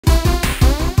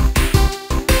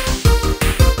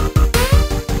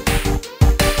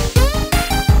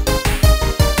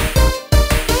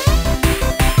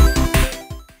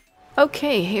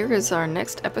Okay, here is our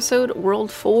next episode,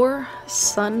 World 4,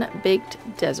 Sunbaked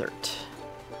Desert.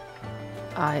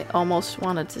 I almost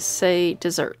wanted to say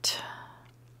dessert.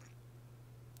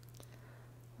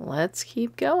 Let's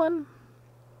keep going.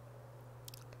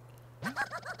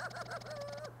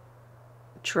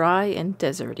 Dry and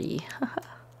deserty.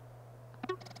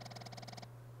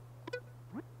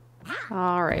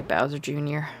 Alright, Bowser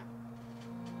Jr.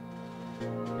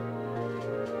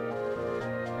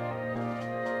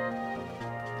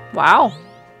 Wow.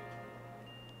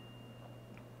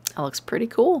 That looks pretty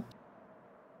cool.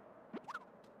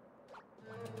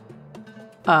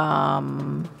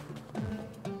 I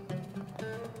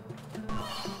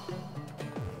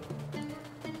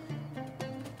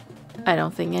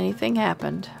don't think anything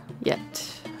happened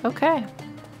yet. Okay.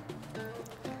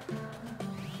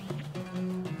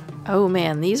 Oh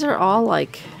man, these are all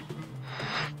like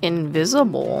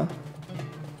invisible.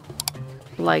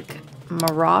 Like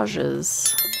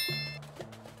mirages.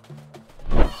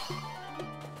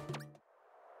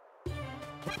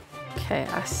 Okay,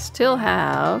 I still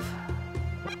have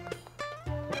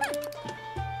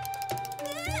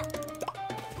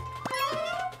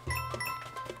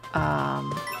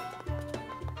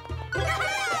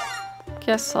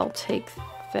guess I'll take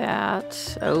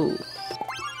that. Oh.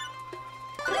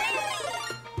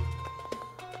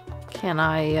 Can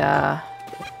I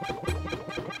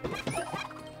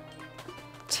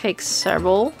take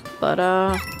several? But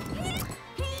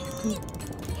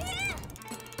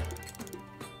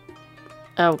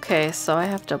okay, so I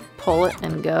have to pull it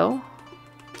and go.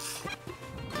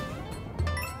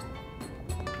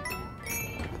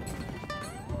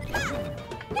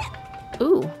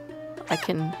 Ooh, I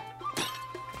can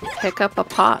pick up a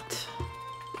pot.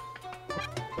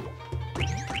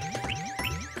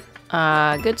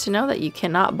 Good to know that you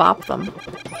cannot bop them.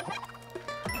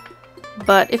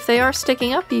 But if they are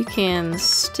sticking up, you can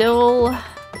still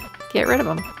get rid of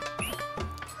them.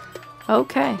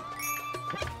 Okay.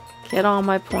 Get all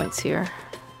my points here.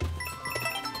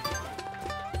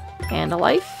 And a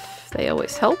life. They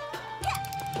always help.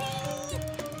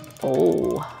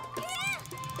 Oh.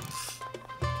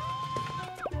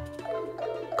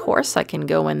 Of course I can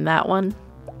go in that one.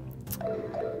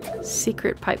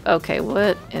 Secret pipe. Okay,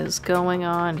 what is going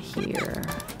on here?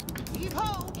 Heave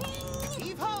ho!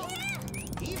 Heave ho!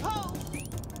 Heave ho!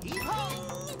 Heave ho!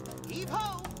 Heave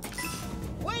ho!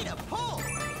 Way to pull!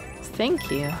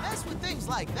 Thank you. Mess with things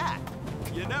like that.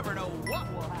 You never know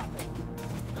what will happen.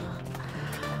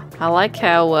 I like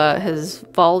how his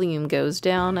volume goes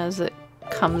down as it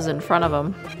comes in front of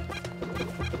him.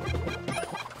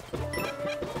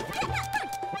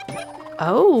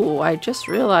 Oh, I just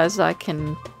realized I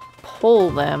can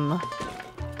pull them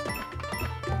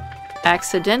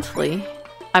accidentally.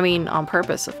 I mean, on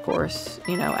purpose, of course.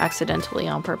 You know, accidentally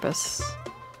on purpose.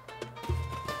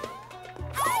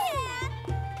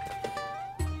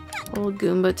 Old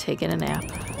Goomba taking a nap.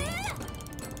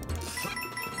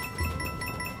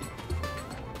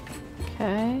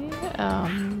 Okay,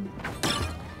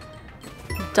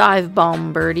 dive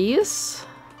bomb birdies.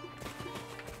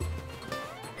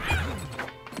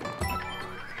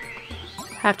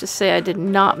 Have to say I did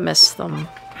not miss them.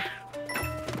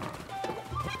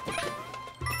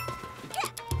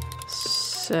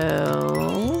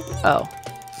 So, oh.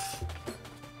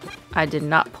 I did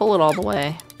not pull it all the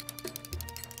way.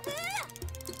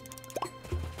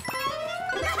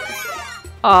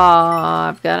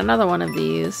 I've got another one of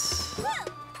these.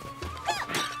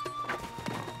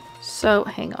 So,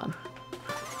 hang on.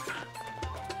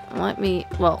 Let me,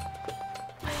 well,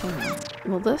 hang on.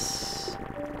 Will this?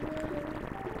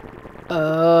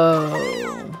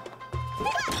 Oh.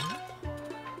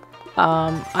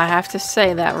 I have to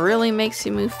say that really makes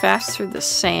you move fast through the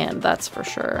sand, that's for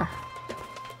sure.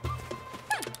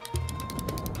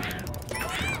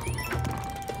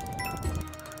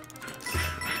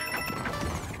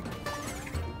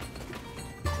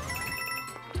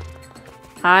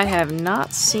 I have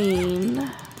not seen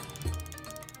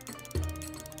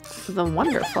the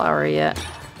Wonder Flower yet.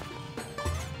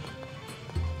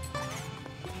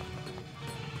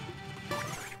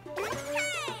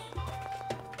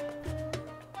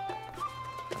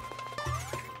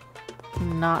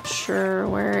 Not sure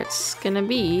where it's gonna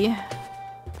be.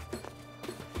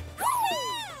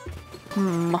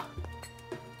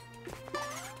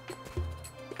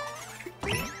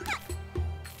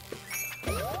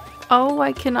 Oh,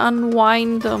 I can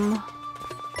unwind them.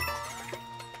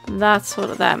 That's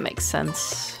what, that makes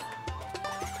sense.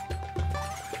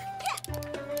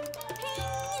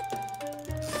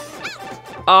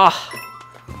 Oh,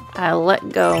 I let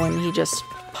go and he just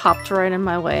popped right in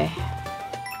my way.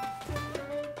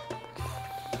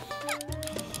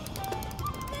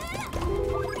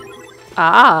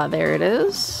 Ah, there it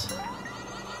is.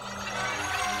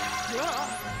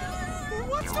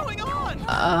 What's going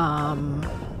on?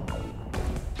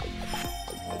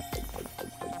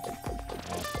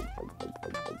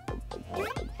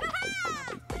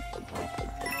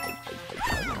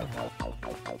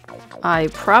 I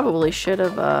probably should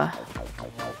have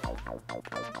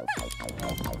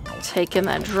taken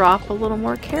that drop a little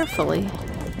more carefully.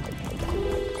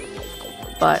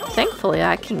 But thankfully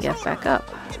I can get back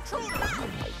up.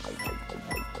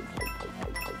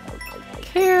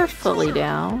 Carefully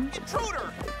down.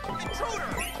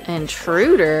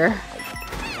 Intruder?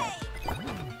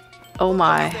 Oh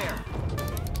my.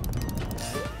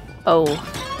 Oh.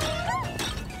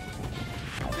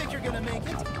 Think you're gonna make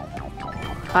it?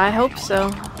 I hope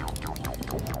so.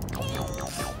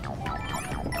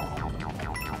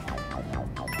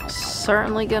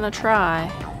 Certainly gonna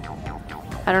try.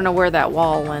 I don't know where that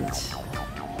wall went.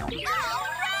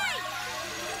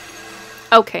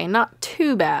 Okay, not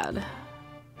too bad.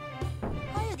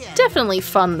 Definitely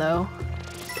fun though.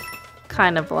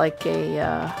 Kind of like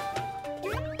a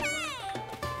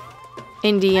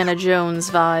Indiana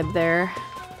Jones vibe there.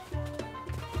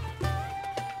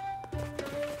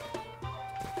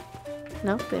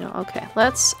 Nope, they don't. Okay,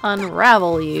 let's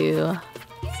unravel you.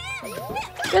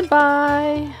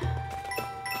 Goodbye.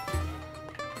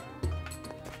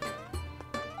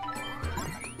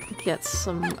 Get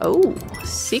some, oh,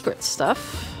 secret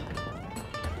stuff.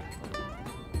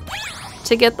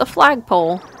 To get the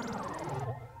flagpole.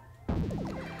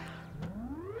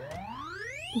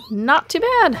 Not too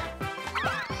bad.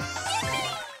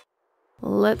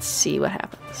 Let's see what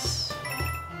happens.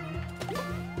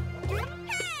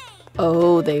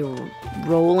 Oh, they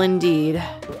roll indeed.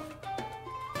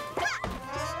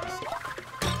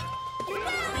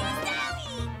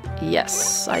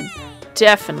 Yes, I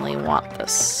definitely want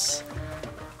this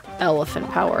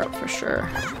elephant power-up for sure.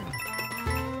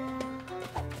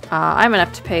 I'm gonna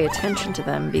have to pay attention to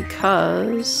them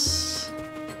because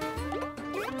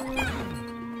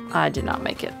I did not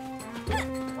make it.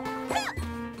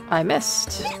 I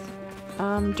missed.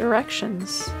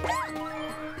 Directions.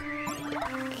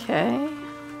 Okay.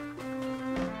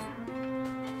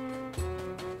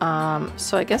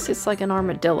 So I guess it's like an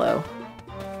armadillo.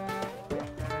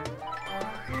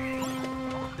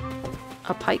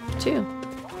 A pipe too.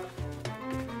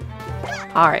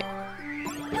 Alright.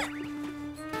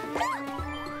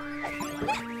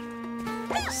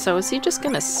 So is he just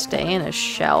gonna stay in his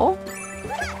shell?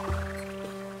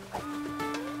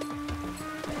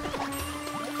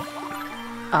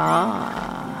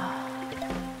 Ah.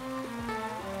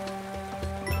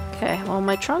 Okay, well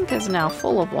my trunk is now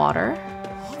full of water.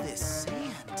 All this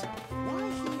sand. Why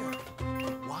here?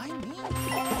 Why me?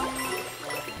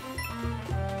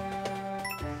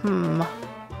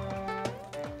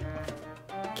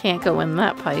 Can't go in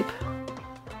that pipe.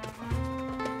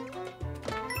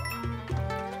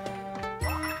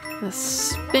 The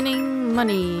spinning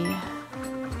money.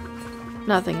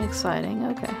 Nothing exciting,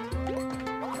 okay.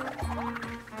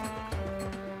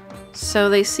 So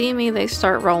they see me, they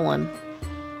start rolling.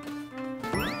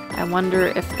 I wonder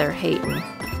if they're hating.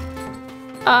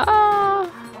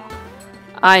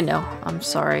 I know, I'm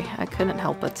sorry. I couldn't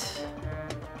help it.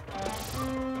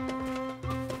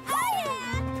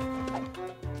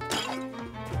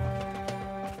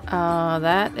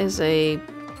 That is a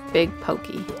big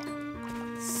pokey.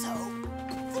 So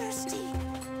thirsty.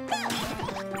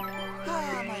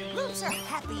 Ah, my roots are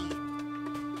happy.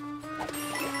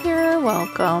 You're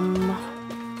welcome.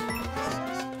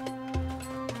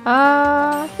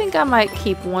 I think I might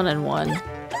keep 1 and 1.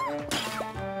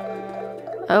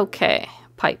 Okay,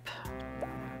 pipe.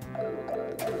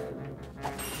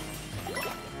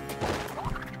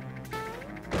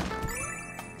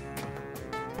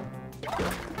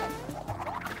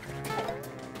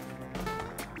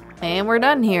 And we're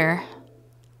done here.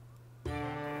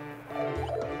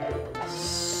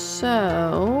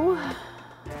 So...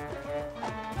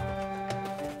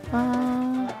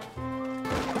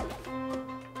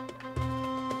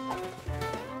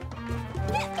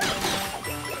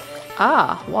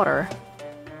 water.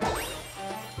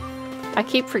 I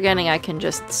keep forgetting I can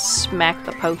just smack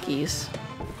the pokies.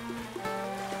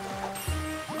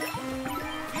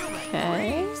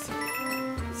 Okay.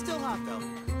 Still hot though.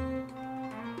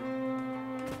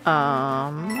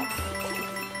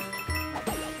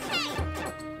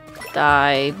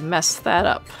 I messed that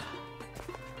up.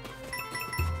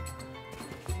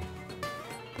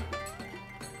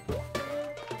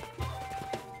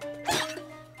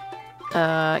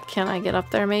 Can I get up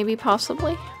there maybe,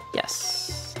 possibly?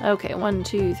 Yes. Okay, 1,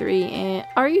 2, 3, and...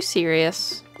 Are you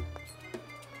serious?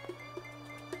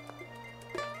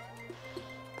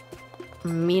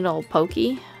 Mean old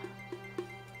Pokey.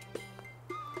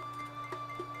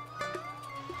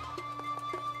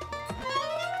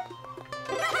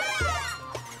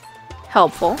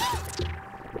 Helpful.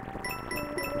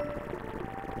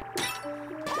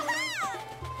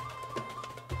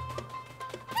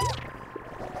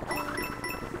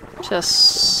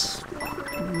 Just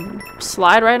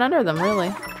slide right under them,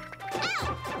 really.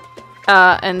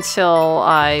 Until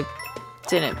I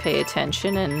didn't pay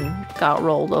attention and got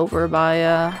rolled over by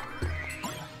a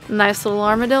nice little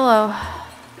armadillo.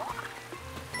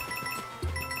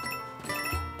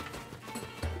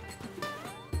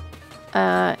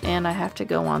 And I have to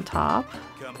go on top.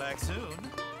 Come back soon.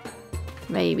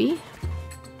 Maybe.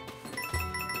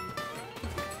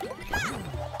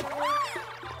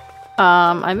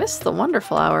 I missed the Wonder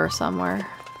Flower somewhere.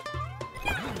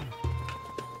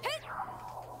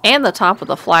 And the top of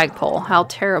the flagpole. How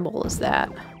terrible is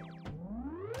that?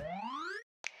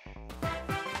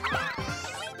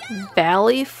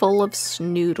 Valley full of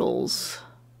snoodles.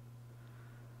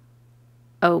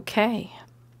 Okay.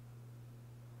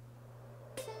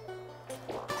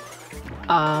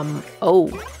 Oh.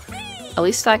 At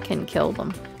least I can kill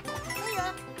them.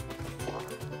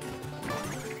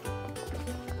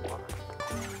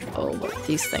 Oh, but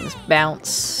these things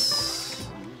bounce.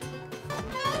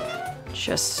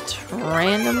 Just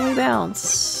randomly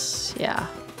bounce. Yeah.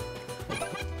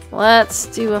 Let's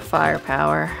do a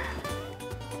firepower.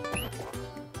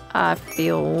 I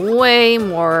feel way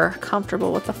more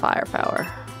comfortable with the firepower.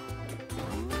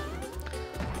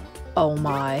 Oh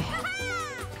my.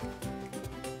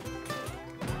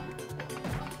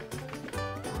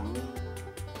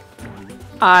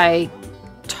 I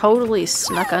totally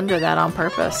snuck under that on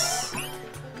purpose.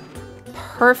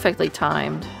 Perfectly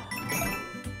timed.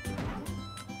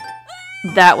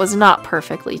 That was not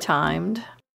perfectly timed.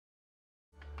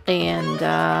 And,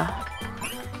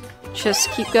 just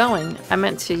keep going. I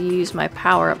meant to use my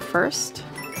power up first.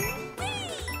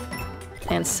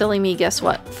 And silly me, guess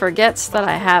what? Forgets that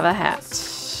I have a hat.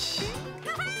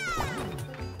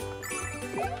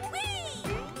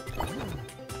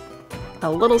 A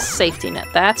little safety net.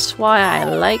 That's why I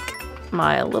like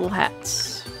my little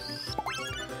hats.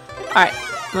 Alright,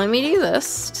 let me do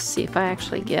this to see if I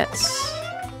actually get...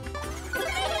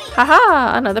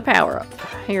 Haha! Another power up.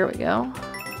 Here we go.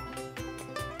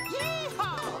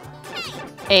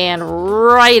 And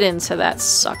right into that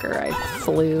sucker I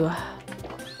flew.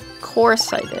 Of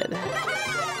course I did.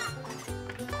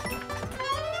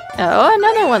 Oh,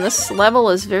 another one. This level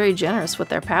is very generous with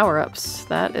their power-ups.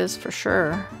 That is for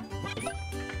sure.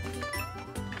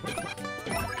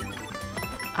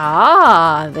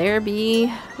 Ah, there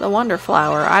be the Wonder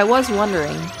Flower. I was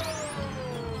wondering.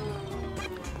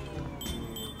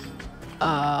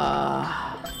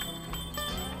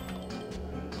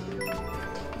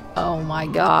 Oh my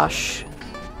gosh.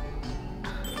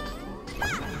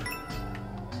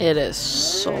 It is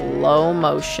slow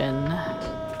motion.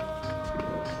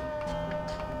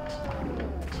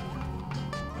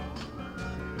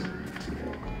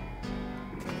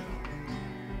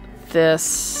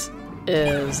 This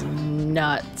is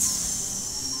nuts.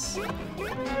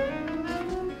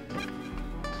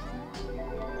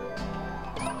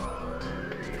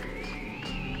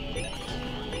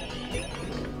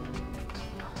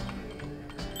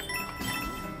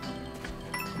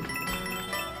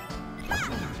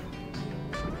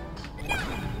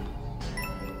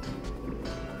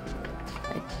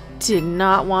 Did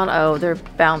not want... Oh, they're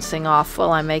bouncing off.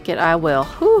 Will I make it? I will.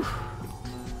 Whew.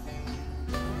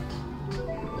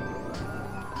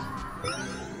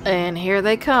 And here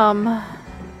they come.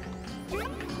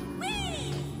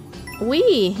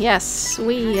 We, yes,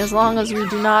 we, as long as we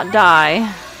do not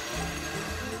die.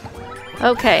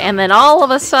 Okay, and then all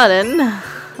of a sudden,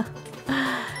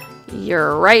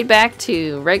 you're right back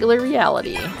to regular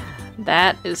reality.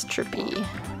 That is trippy.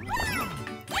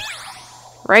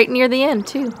 Right near the end,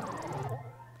 too.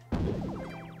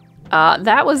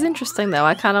 That was interesting, though.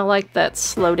 I kind of like that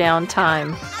slow down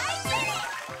time.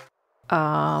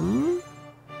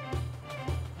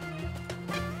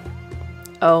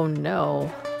 Oh,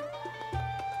 no.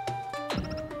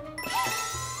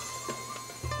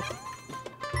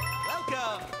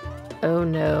 Welcome. Oh,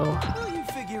 no. Will you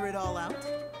figure it all out?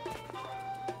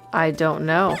 I don't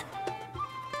know.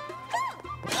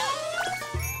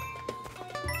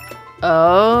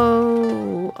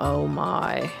 Oh. Oh,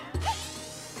 my.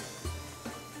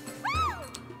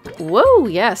 Whoa,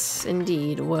 yes,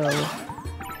 indeed. Whoa.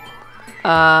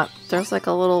 There's like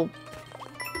a little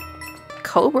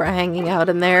cobra hanging out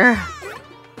in there.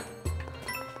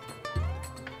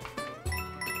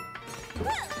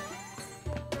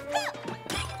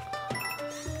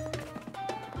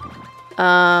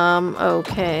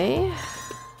 Okay.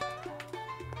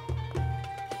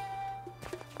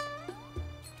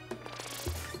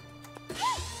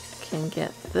 Can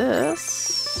get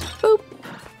this. Boop.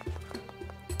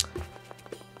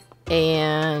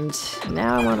 And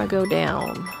now I want to go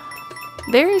down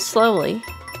very slowly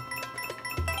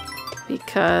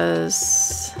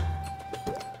because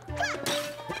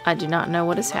I do not know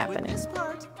what is happening.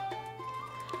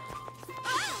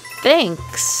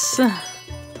 Thanks,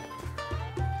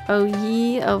 O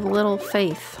ye of little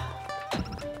faith.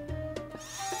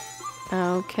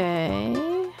 Okay.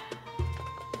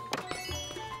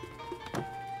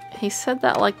 He said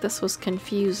that like this was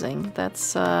confusing.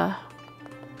 That's, that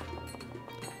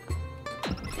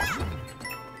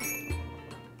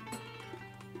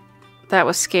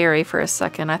was scary for a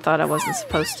second. I thought I wasn't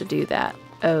supposed to do that.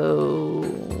 Oh.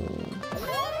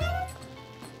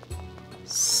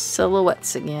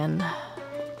 Silhouettes again.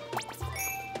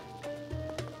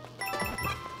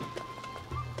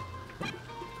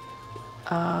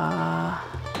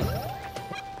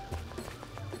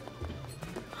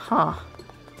 Huh.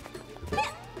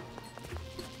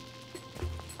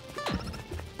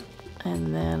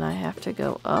 And then I have to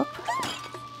go up.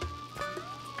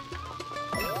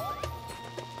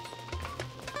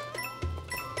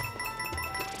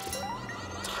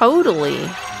 Totally.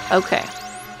 Okay.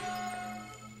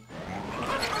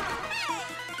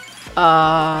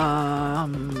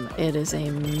 It is a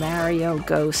Mario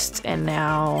ghost, and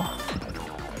now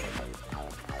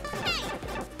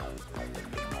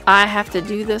I have to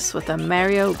do this with a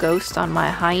Mario ghost on my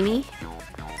hiney?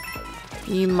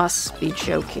 You must be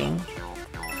joking.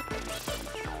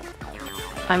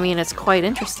 I mean, it's quite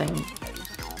interesting,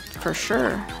 for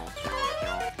sure.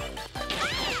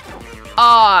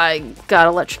 Oh, I got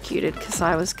electrocuted because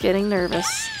I was getting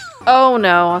nervous. Oh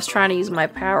no, I was trying to use my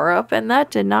power up and that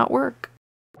did not work.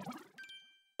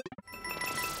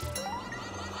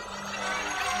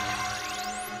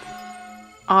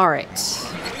 Alright.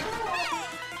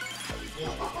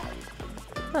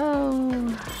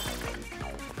 Oh.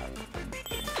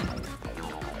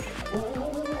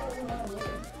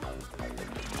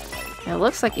 It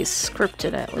looks like he's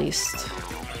scripted at least.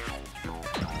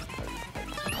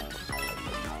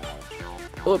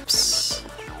 Oops.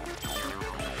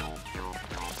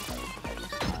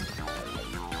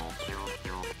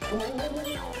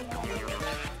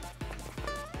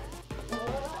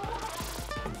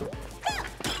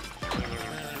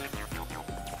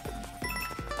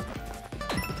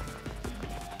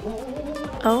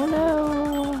 Oh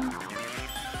no.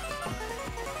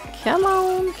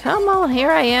 Come on, here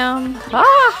I am.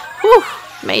 Ah! Whew!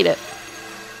 Made it.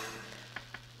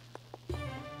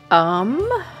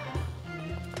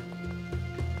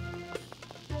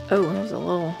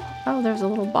 Oh, there's a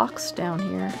little box down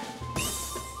here.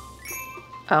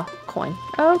 Oh, coin.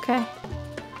 Okay.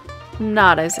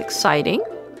 Not as exciting.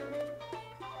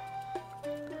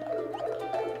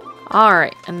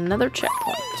 Alright, another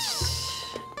checkpoint.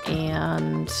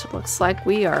 And looks like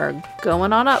we are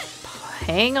going on up.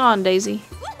 Hang on, Daisy.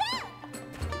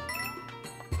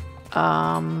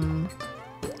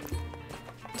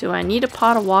 Do I need a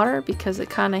pot of water? Because it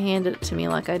kind of handed it to me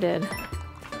like I did.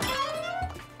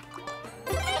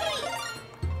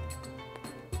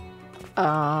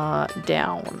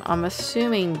 Down. I'm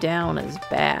assuming down is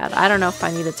bad. I don't know if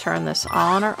I need to turn this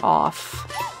on or off.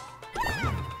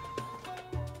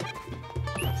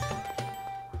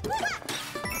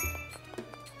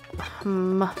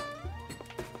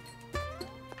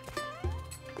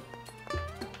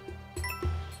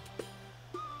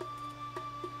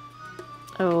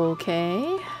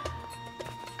 Okay.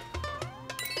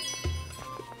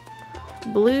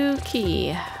 Blue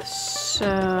key.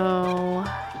 So...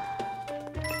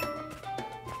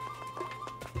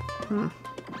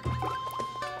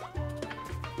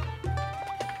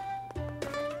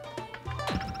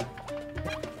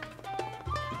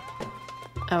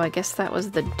 Oh, I guess that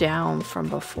was the down from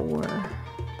before.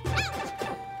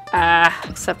 Ah,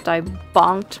 except I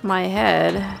bonked my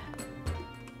head.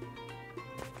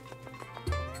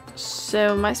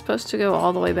 So, am I supposed to go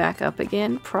all the way back up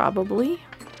again? Probably.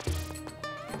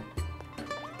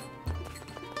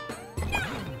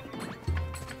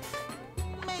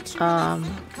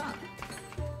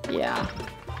 Yeah.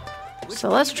 So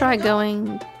let's try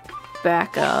going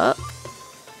back up.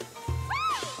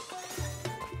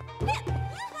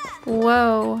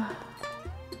 Whoa.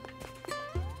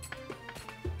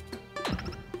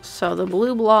 So the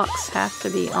blue blocks have to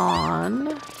be on.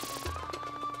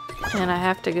 And I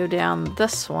have to go down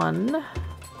this one.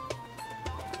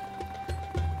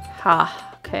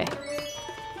 Ha, okay.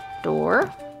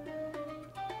 Door.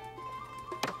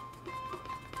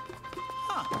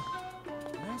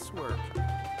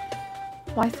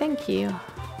 Why, thank you.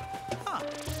 Huh.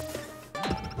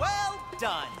 Well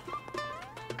done.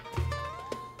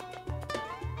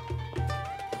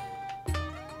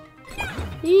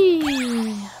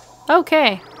 Yee.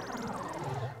 Okay.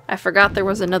 I forgot there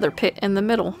was another pit in the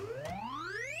middle.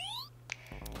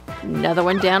 Another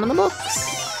one down in the books.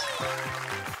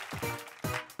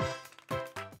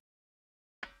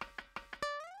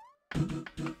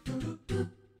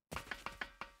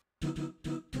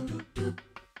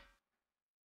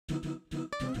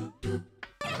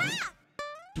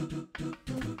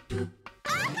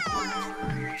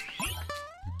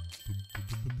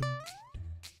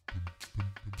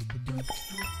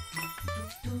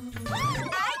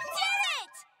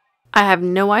 I have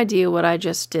no idea what I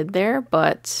just did there,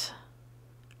 but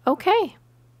okay.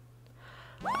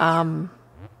 I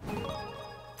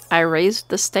raised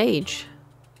the stage.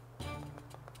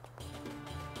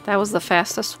 That was the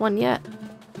fastest one yet.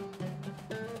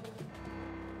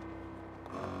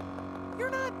 You're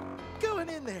not going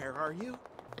in there, are you?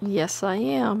 Yes, I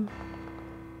am.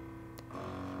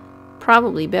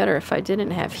 Probably better if I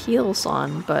didn't have heels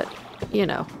on, but you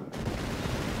know.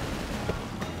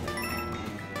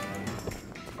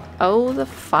 Oh, the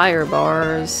fire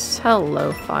bars.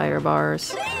 Hello, fire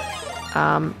bars.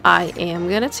 I am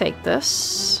gonna take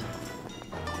this.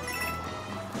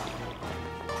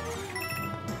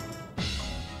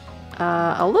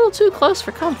 A little too close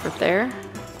for comfort there.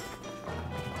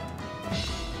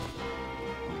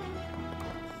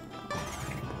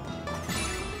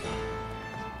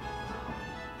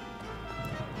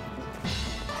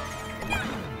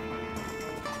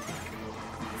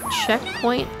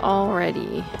 Checkpoint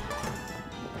already.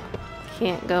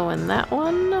 Can't go in that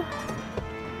one.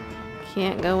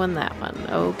 Can't go in that one.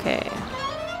 Okay.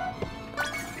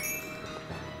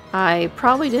 I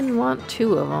probably didn't want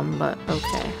two of them, but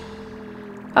okay.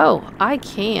 Oh, I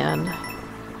can.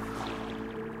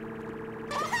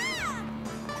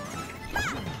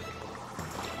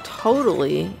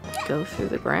 Totally go through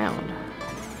the ground.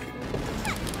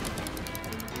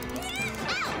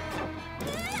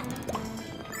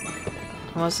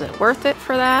 Was it worth it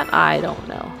for that? I don't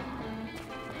know.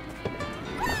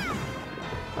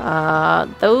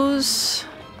 Those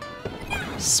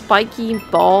spiky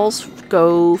balls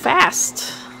go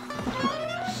fast.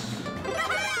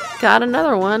 Got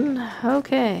another one.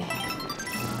 Okay.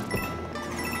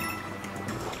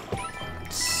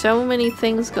 So many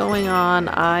things going on,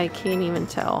 I can't even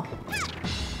tell.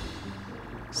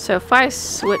 So if I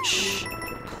switch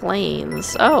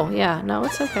planes... Oh, yeah, no,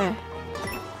 it's okay.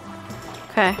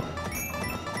 Okay.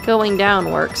 Going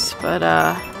down works, but,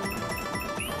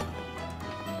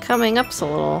 coming up's a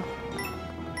little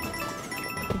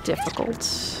difficult.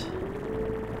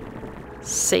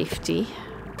 Safety.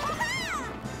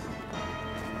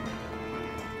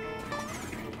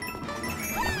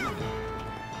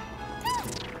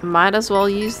 Might as well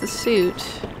use the suit.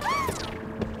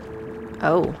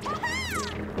 Oh.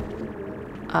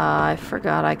 I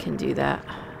forgot I can do that.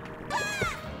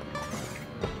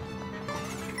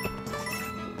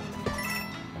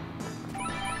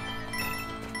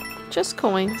 Just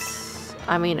coins.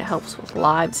 I mean, it helps with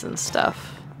lives and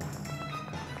stuff.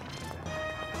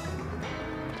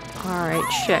 Alright,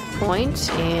 checkpoint,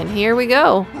 and here we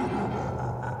go.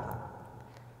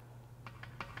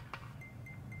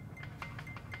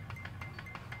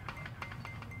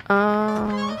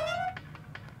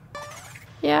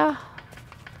 Yeah.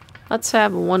 Let's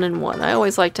have 1 and 1. I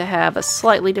always like to have a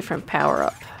slightly different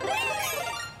power-up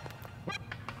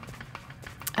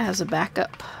as a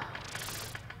backup.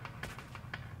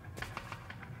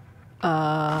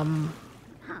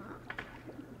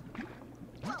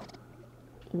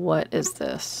 What is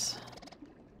this?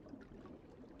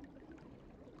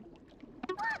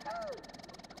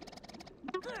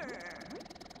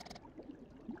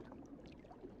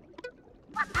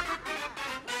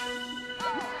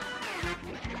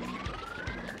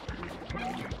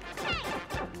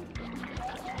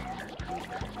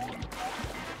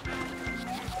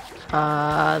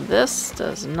 This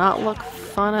does not look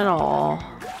fun at all.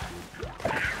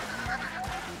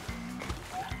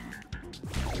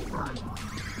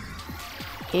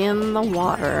 In the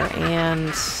water,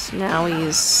 and now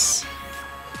he's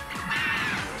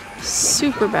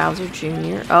Super Bowser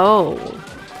Jr. Oh.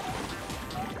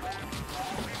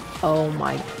 Oh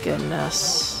my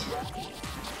goodness.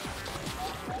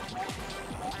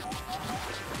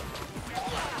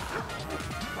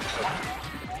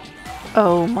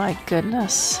 Oh my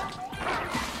goodness.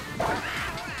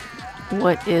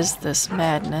 What is this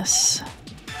madness?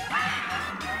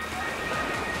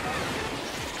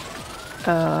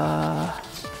 Oh.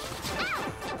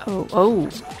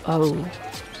 Oh.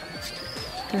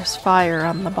 There's fire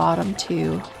on the bottom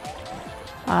too.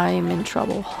 I'm in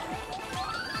trouble.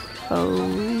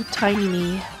 Oh, tiny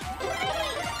me.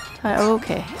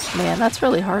 Okay. Man, that's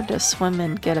really hard to swim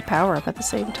and get a power up at the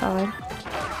same time.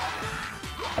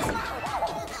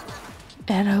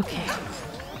 And okay.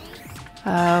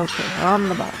 Okay, on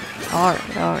the bottom.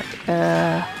 Alright, alright.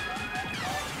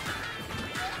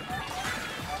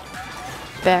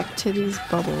 Back to these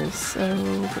bubbles.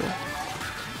 Oh boy.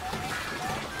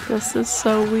 This is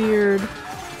so weird.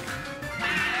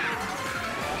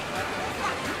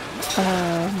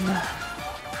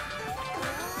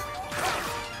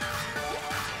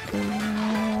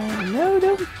 No,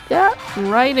 don't. Yeah,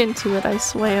 right into it I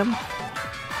swam.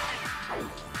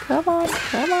 Come on,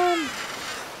 come on.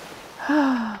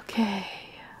 Okay.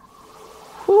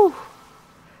 Whew.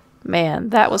 Man,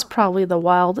 that was probably the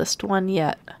wildest one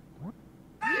yet.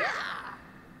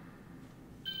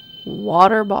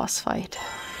 Water boss fight.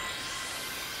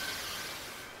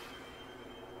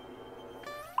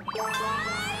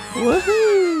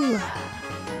 Woohoo!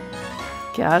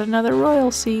 Got another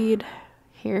royal seed.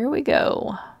 Here we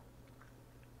go.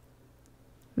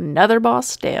 Another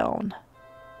boss down.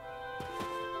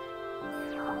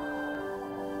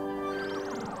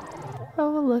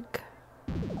 Oh, look.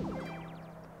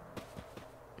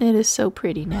 It is so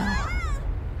pretty now.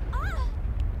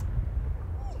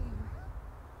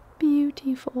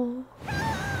 Beautiful.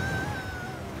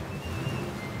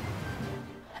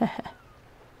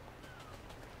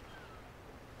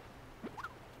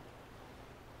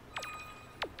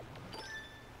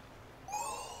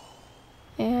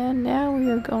 And now we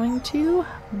are going to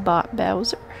Bot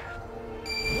Bowser.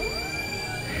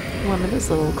 One of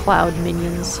his little cloud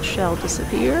minions shall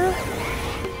disappear.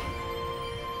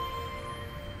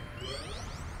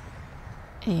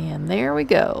 And there we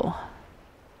go.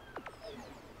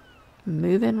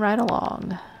 Moving right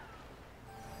along.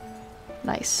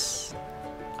 Nice.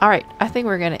 Alright, I think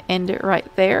we're going to end it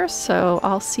right there, so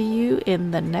I'll see you in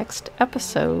the next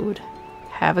episode.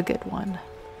 Have a good one.